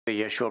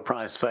The short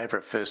price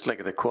favourite, first leg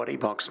of the quaddie,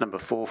 box number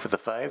 4 for the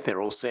fave. They're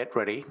all set,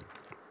 ready.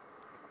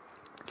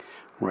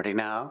 Ready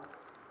now.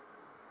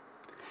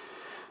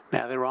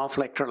 Now they're off.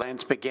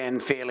 Electrolance began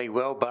fairly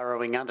well,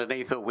 burrowing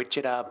underneath a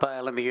Wichita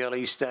Bale in the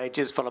early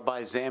stages, followed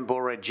by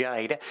Zambora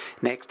Jade.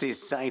 Next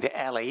is Saint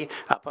Ali.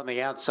 Up on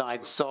the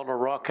outside, Solar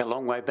Rock. A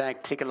long way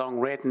back, Tick Along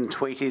Red and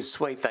Tweet is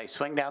Sweet. They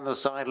swing down the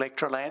side,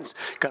 Electrolance.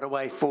 Got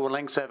away 4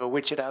 lengths over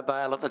Wichita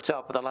Bale at the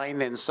top of the lane.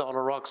 Then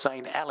Solar Rock,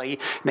 Saint Ali.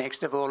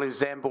 Next of all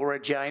is Zambora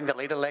Jade. The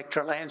lead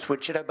Electrolance.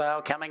 Wichita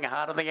Bale coming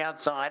hard on the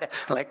outside.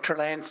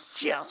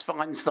 Electrolance just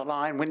finds the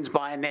line, wins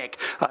by a neck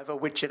over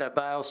Wichita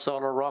Bale,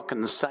 Solar Rock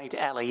and Saint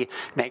Ali.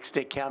 Next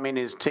to come in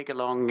is Tick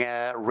Along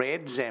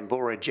Red,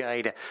 Zambora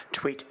Jade,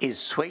 Tweet is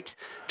Sweet,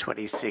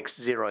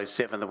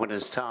 26.07 the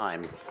winner's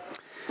time.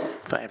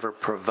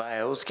 Favourite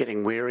prevails,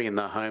 getting weary in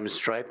the home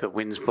straight, but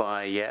wins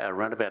by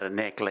around about a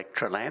neck,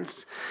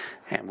 Electrolance.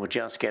 And we'll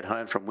just get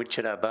home from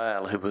Wichita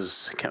Bale, who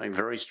was coming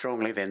very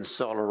strongly, then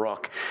Solar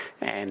Rock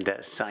and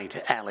Saint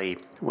Ali.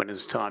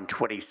 Winner's time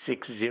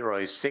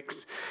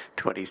 26.06.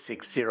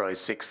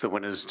 26.06 the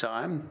winner's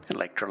time.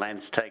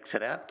 Electrolance takes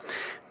it out.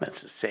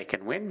 That's the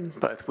second win.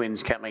 Both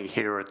wins coming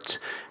here at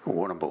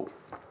Warrnambool.